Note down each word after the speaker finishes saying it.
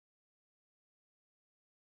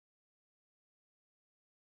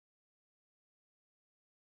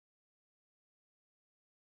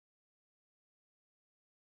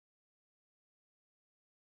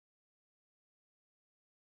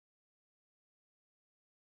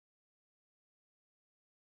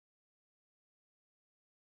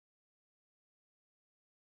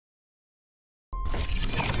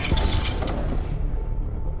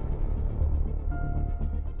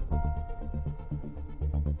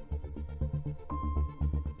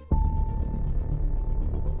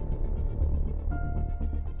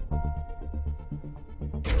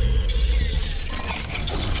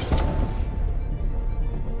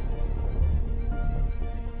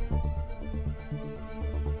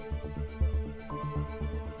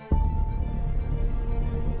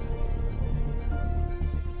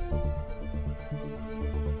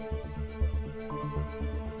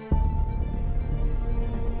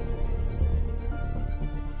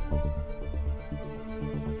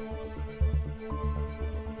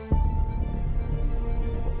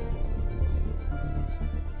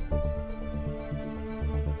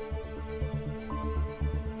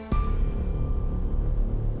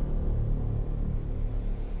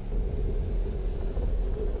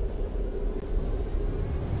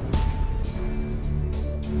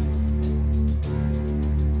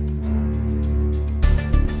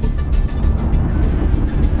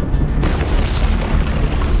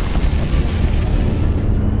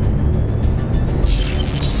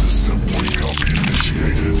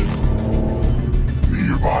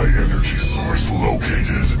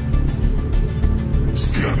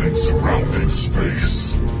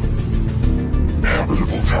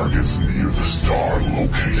Targets near the star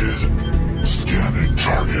located. Scanning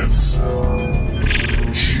targets.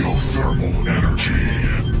 Geothermal energy.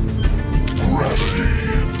 Gravity.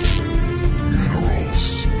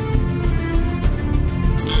 Minerals.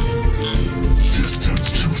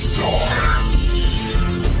 Distance to star.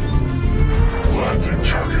 Landing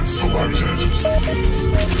target selected.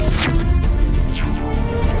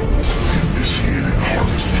 Initiating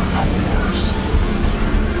harvester cores.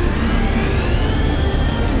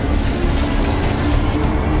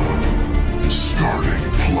 Starting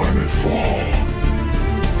planetfall.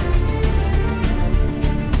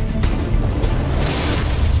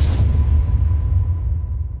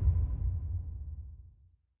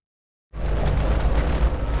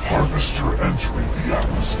 Harvester entering the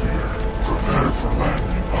atmosphere. Prepare for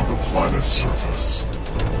landing on the planet's surface.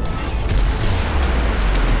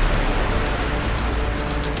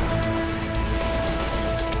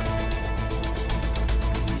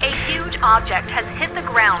 A huge object has hit the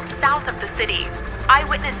ground south of the city.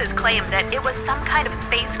 Eyewitnesses claim that it was some kind of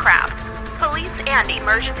spacecraft. Police and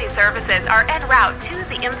emergency services are en route to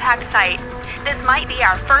the impact site. This might be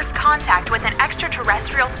our first contact with an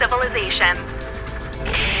extraterrestrial civilization.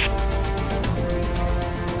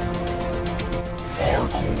 Our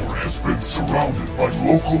core has been surrounded by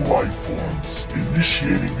local life forms,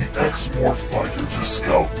 initiating the X-Morph fighter to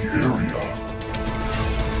scout the area.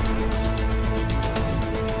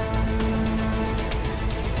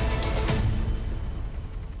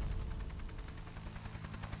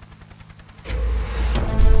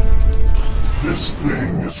 This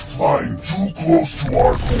thing is flying too close to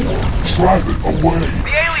our core. Drive it away!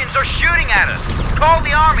 The aliens are shooting at us! Call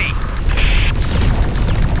the army!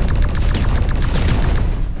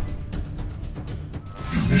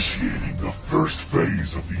 Initiating the first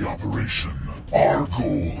phase of the operation. Our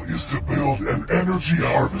goal is to build an energy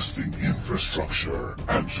harvesting infrastructure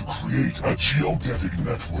and to create a geodetic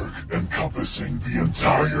network encompassing the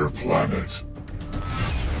entire planet.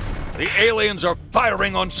 The aliens are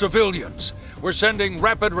firing on civilians. We're sending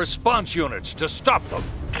rapid response units to stop them.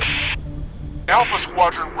 Alpha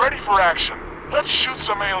Squadron ready for action. Let's shoot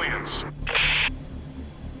some aliens.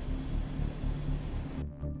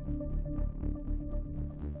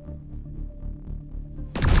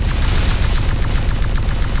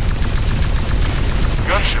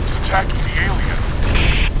 Gunships attacking the alien.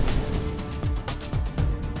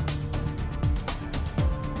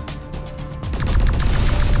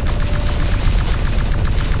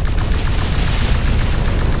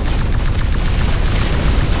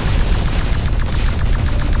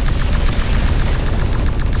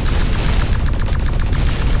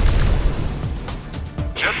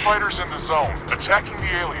 Jet fighters in the zone, attacking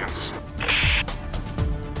the aliens.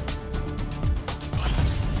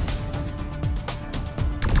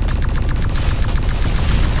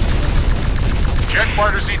 Jet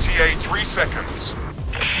fighters ETA 3 seconds.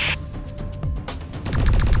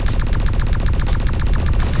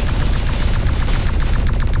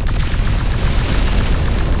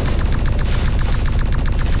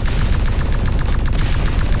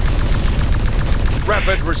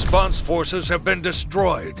 Rapid response forces have been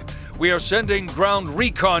destroyed. We are sending ground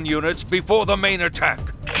recon units before the main attack.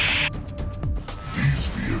 These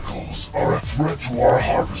vehicles are a threat to our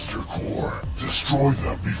harvester core. Destroy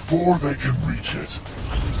them before they can reach it.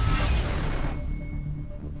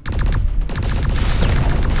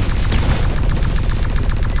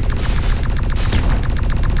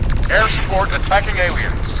 Air support attacking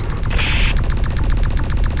aliens.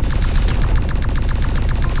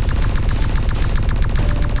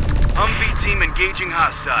 Humvee team engaging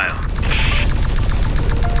hostile.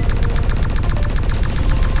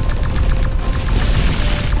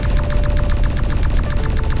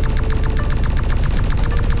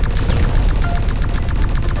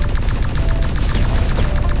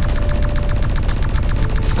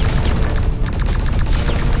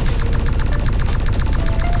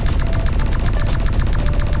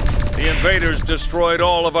 The invaders destroyed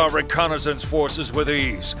all of our reconnaissance forces with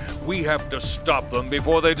ease. We have to stop them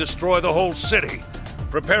before they destroy the whole city.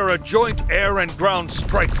 Prepare a joint air and ground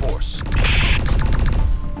strike force.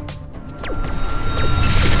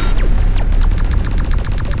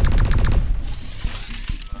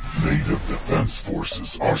 Native defense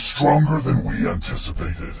forces are stronger than we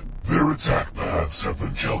anticipated. Their attack paths have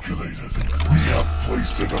been calculated. We have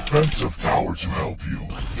placed a defensive tower to help you.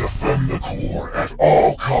 Defend the core at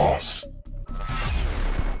all cost.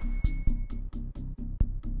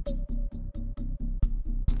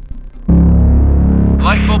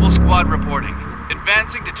 Light Mobile Squad reporting.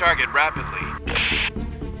 Advancing to target rapidly.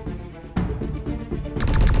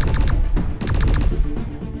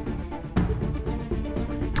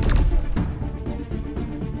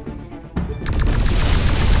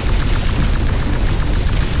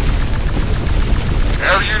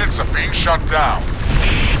 being shut down.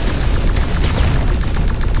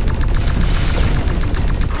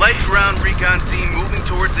 Light ground recon team moving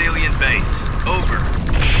towards alien base. Over.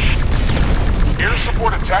 Air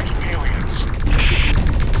support attacking aliens.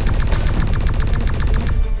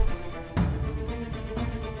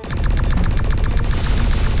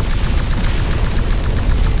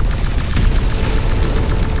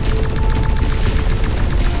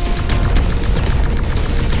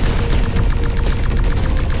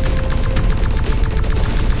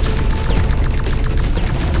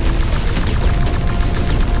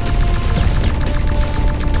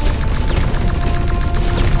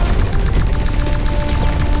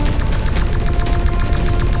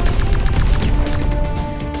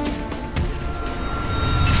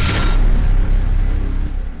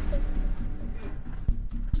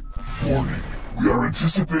 Warning, we are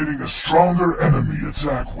anticipating a stronger enemy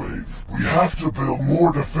attack wave. We have to build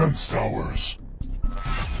more defense towers.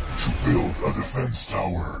 To build a defense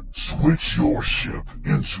tower, switch your ship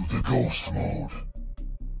into the ghost mode.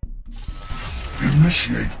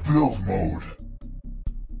 Initiate build mode.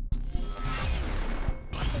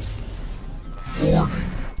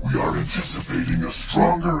 Warning, we are anticipating a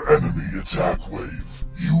stronger enemy attack wave.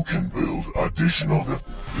 You can build additional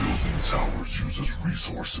building towers uses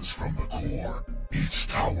resources from the core. Each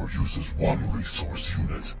tower uses one resource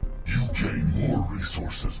unit. You gain more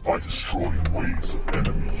resources by destroying waves of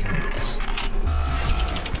enemy units.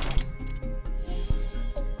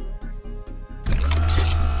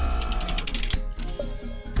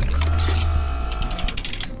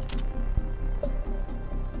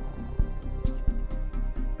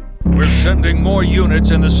 We're sending more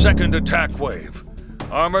units in the second attack wave.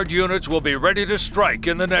 Armored units will be ready to strike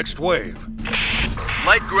in the next wave.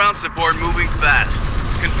 Light ground support moving fast.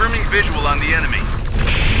 Confirming visual on the enemy.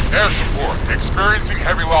 Air support experiencing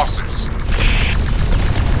heavy losses.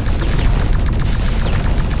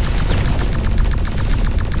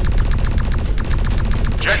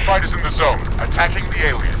 Jet fighters in the zone, attacking the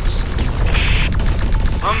aliens.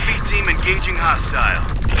 Humvee team engaging hostile.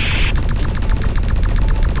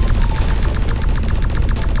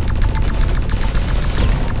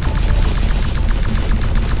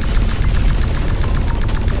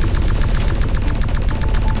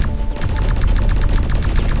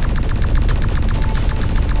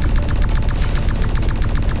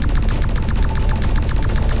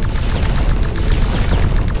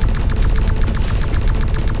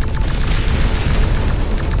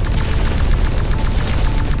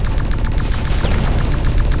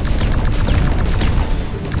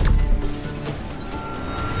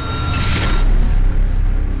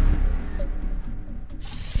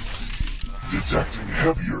 Detecting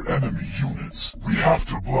heavier enemy units, we have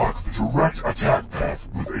to block the direct attack path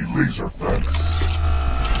with a laser fence.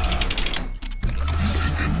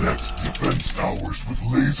 You can connect defense towers with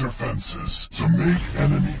laser fences to make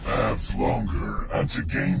enemy paths longer and to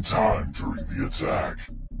gain time during the attack.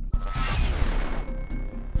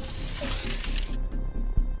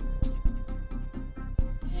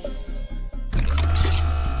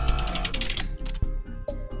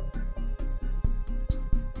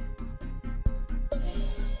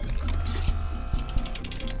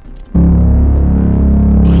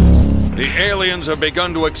 The aliens have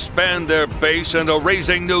begun to expand their base and are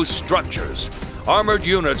raising new structures. Armored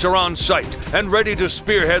units are on site and ready to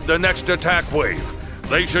spearhead the next attack wave.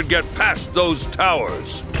 They should get past those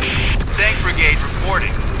towers. Tank brigade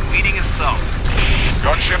reporting. Leading assault.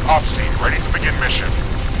 Gunship ops team ready to begin mission.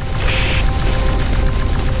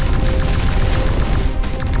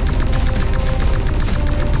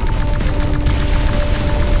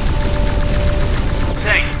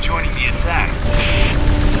 Tank joining the attack.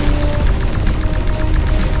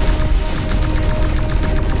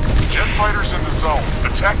 Jet fighters in the zone,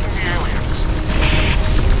 attacking the aliens.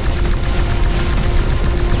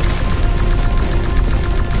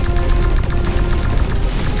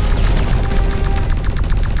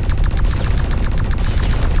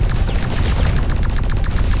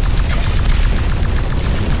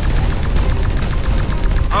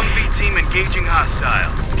 Humvee team engaging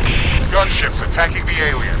hostile. Gunships attacking the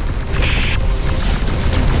alien.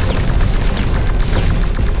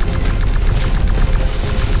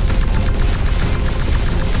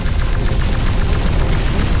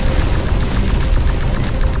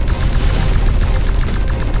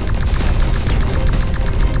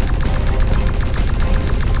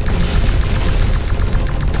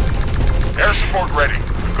 Air support ready.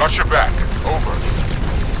 We've got your back. Over.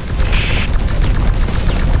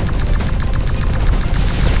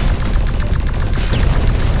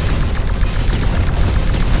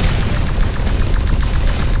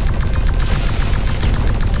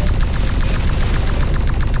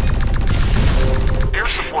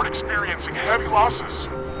 losses.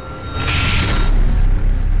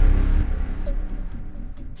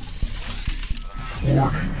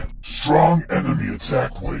 Warning. Strong enemy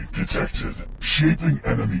attack wave detected. Shaping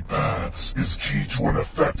enemy paths is key to an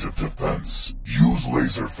effective defense. Use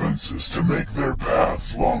laser fences to make their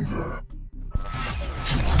paths longer.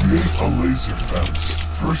 To create a laser fence,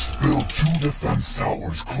 first build 2 defense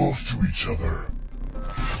towers close to each other.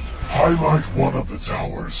 Highlight one of the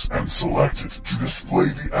towers and select it to display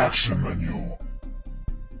the action menu.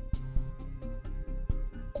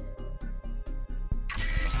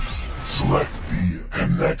 Select the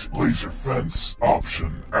Connect Laser Fence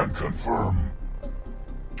option and confirm.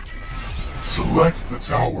 Select the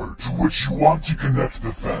tower to which you want to connect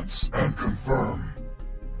the fence and confirm.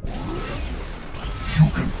 You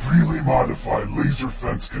can freely modify laser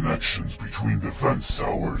fence connections between the fence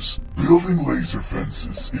towers. Building laser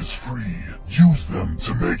fences is free. Use them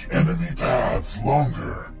to make enemy paths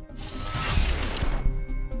longer.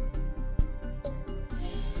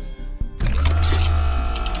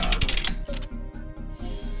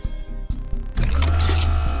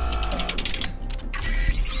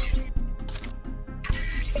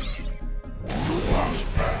 Last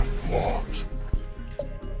path blocked.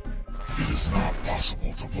 It is not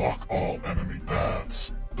possible to block all enemy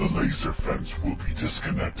paths. The laser fence will be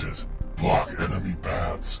disconnected. Block enemy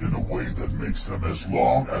paths in a way that makes them as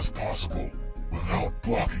long as possible, without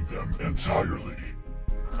blocking them entirely.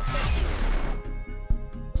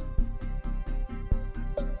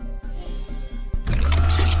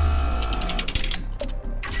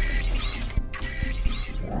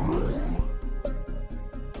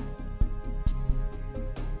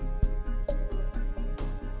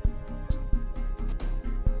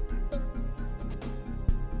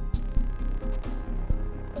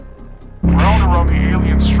 Ground around the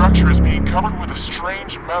alien structure is being covered with a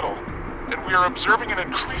strange metal, and we are observing an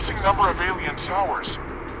increasing number of alien towers.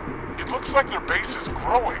 It looks like their base is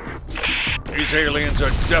growing. These aliens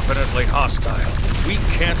are definitely hostile. We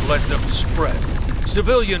can't let them spread.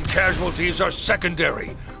 Civilian casualties are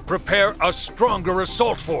secondary. Prepare a stronger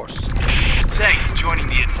assault force. Tanks joining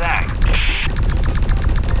the attack.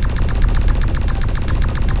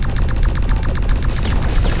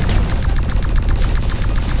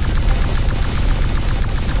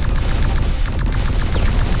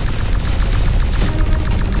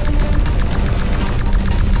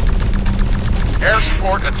 Air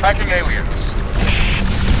support attacking aliens.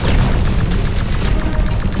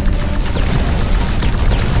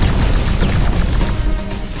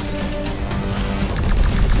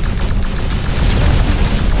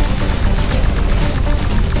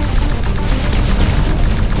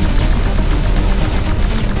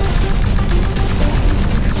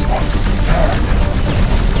 He's under attack.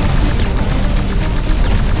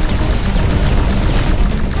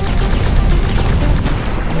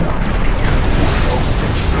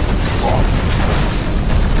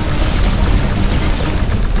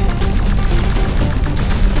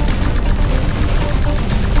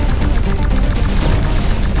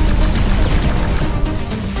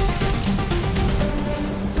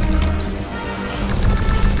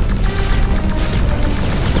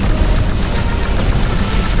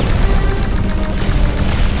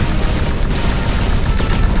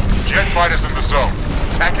 Jet fighters in the zone,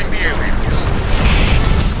 attacking the aliens.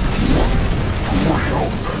 Core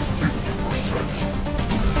health at 50%.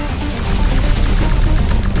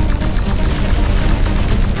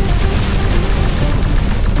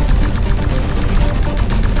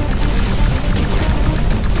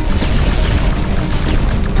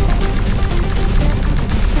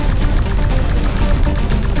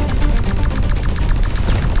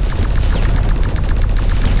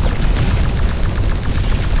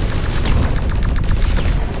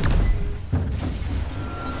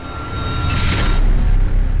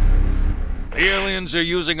 The aliens are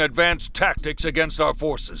using advanced tactics against our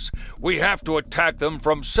forces. We have to attack them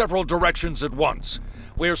from several directions at once.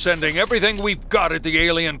 We're sending everything we've got at the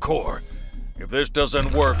alien core. If this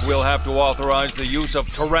doesn't work, we'll have to authorize the use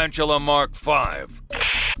of Tarantula Mark V.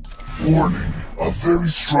 Warning, a very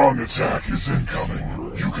strong attack is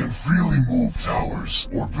incoming. You can freely move towers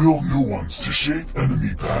or build new ones to shape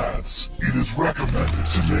enemy paths. It is recommended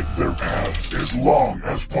to make their paths as long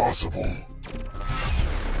as possible.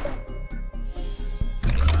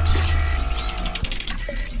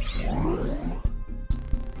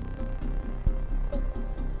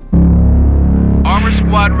 Armor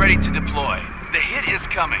squad ready to deploy. The hit is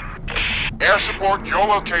coming. Air support, your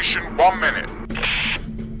location, 1 minute.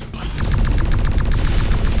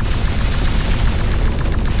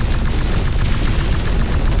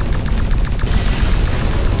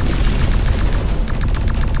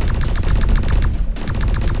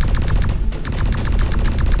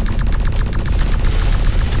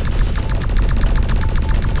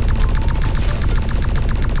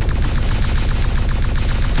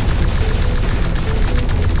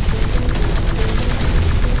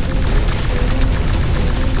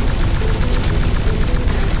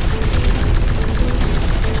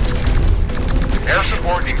 Air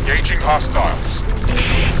support engaging hostiles.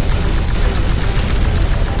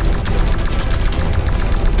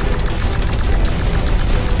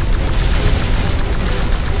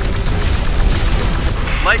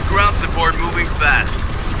 Light ground support moving fast.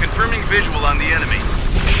 Confirming visual on the enemy.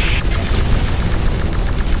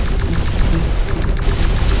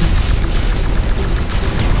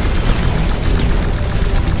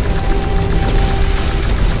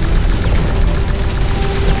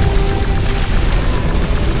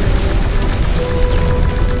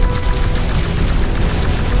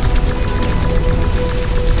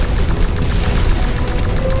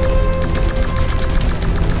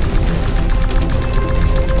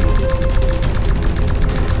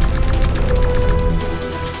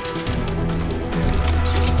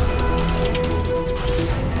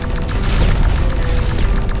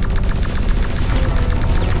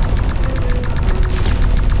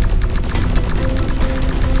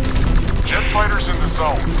 Fighters in the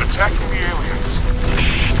zone, attacking the aliens.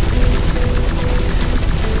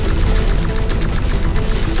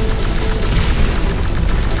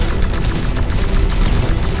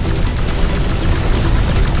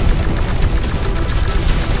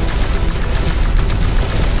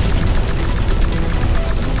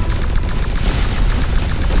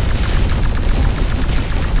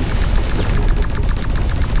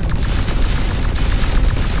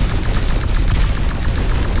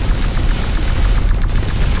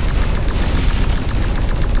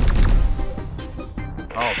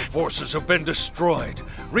 Forces have been destroyed.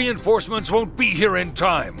 Reinforcements won't be here in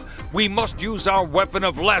time. We must use our weapon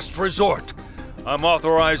of last resort. I'm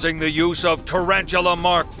authorizing the use of Tarantula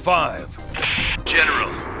Mark V.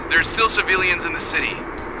 General, there are still civilians in the city.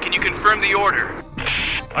 Can you confirm the order?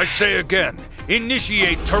 I say again,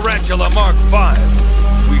 initiate Tarantula Mark V.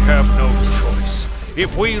 We have no choice.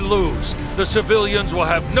 If we lose, the civilians will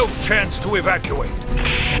have no chance to evacuate.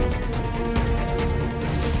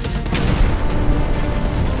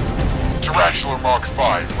 Tarantula Mark V,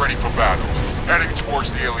 ready for battle. Heading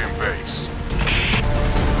towards the alien base.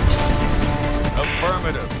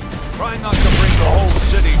 Affirmative. Try not to bring the whole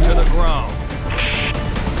city to the ground.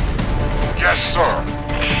 Yes, sir.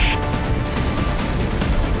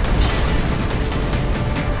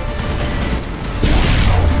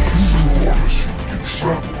 Enormous, you can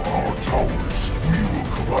trample our towers. We will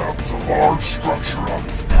collapse a large structure on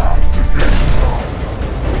its path to gain time.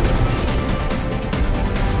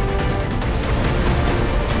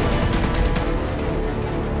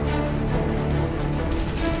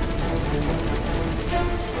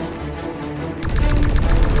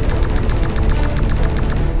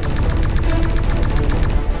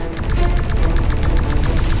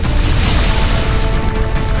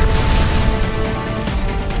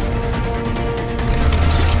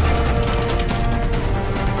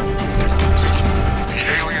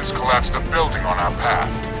 Collapsed a building on our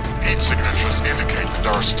path. Heat signatures indicate that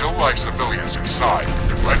there are still live civilians inside.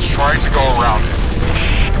 Let's try to go around it.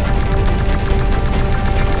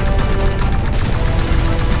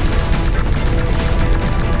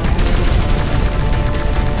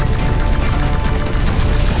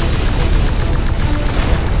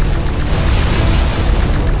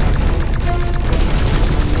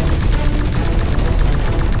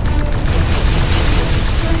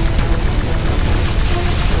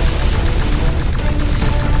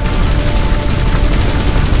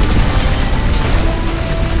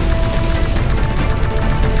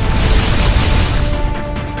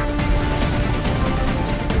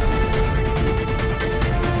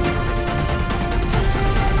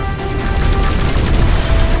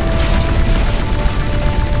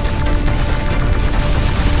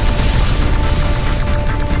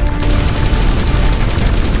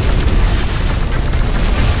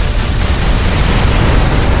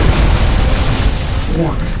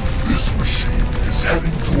 This machine is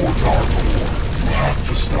heading towards our core. You have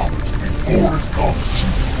to stop it before it comes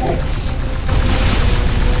too close.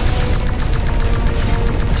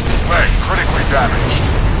 Leg critically damaged.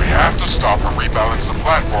 We have to stop and rebalance the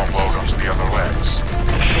platform load onto the other legs.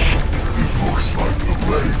 It looks like the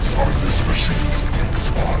legs are this machine's weak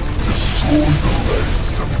spot. Destroy the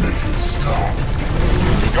legs to make it stop.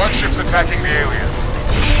 Gunships attacking the alien.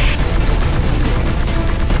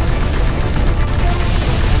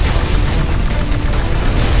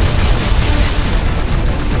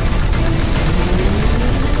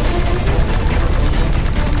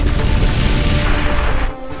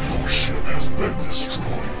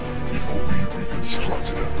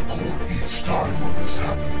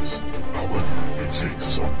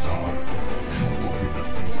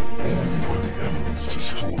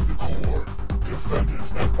 Destroy the core. Defend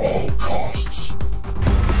it at all costs.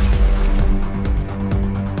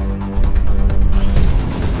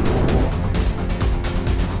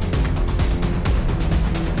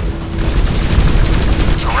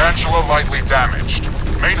 Tarantula lightly damaged.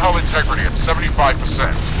 Main hull integrity at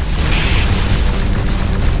 75%.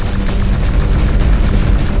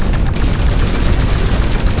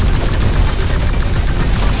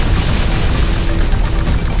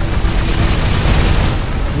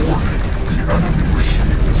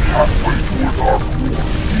 Halfway towards our core.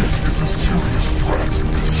 It is a serious threat.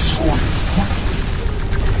 Destroy it quickly.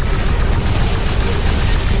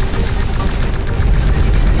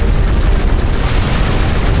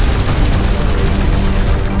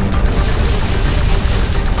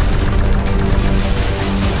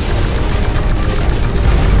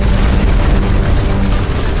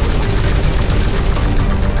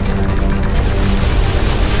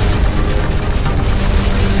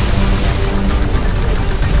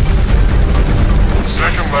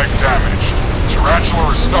 Second leg damaged.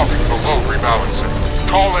 Tarantula is stopping for load rebalancing.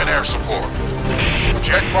 Call in air support.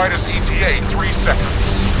 Jet fighters ETA 3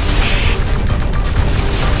 seconds.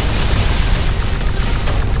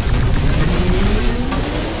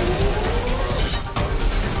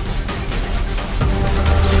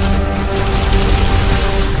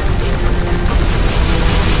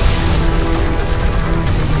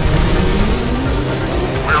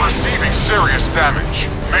 We're receiving serious damage.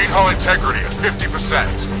 Main hull integrity at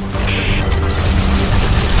 50%.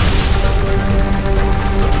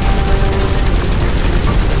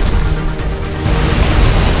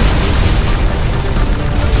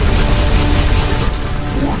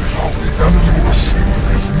 Work out the enemy machine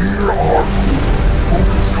is near our core.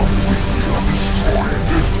 Focus completely on destroying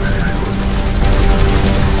this behavior.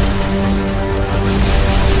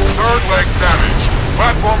 Third leg damaged.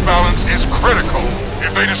 Platform balance is critical.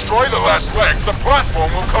 If they destroy the last leg, the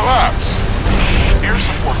platform will collapse. Air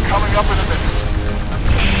support coming up in a minute.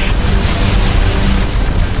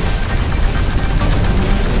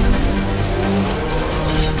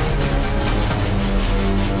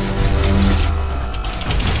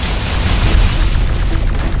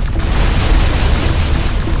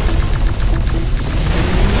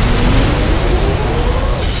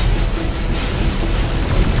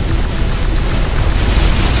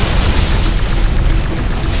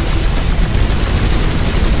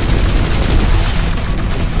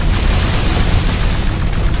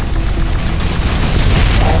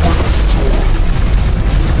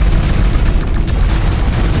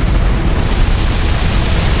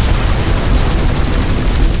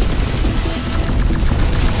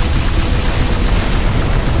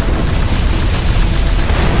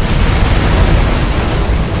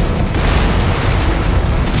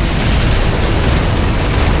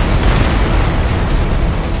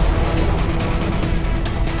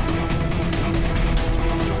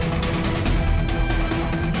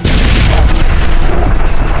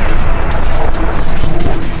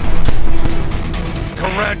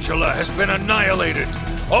 Tarantula has been annihilated.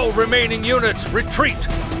 All remaining units, retreat.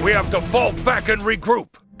 We have to fall back and regroup.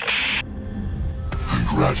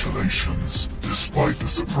 Congratulations. Despite the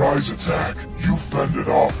surprise attack, you fended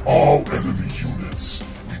off all enemy units.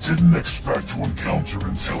 We didn't expect to encounter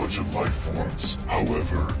intelligent life forms.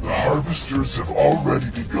 However, the harvesters have already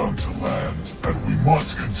begun to land, and we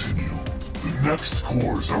must continue. The next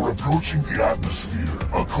cores are approaching the atmosphere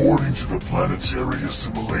according to the planetary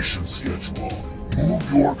assimilation schedule.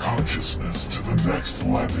 Move your consciousness to the next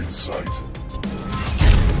landing site.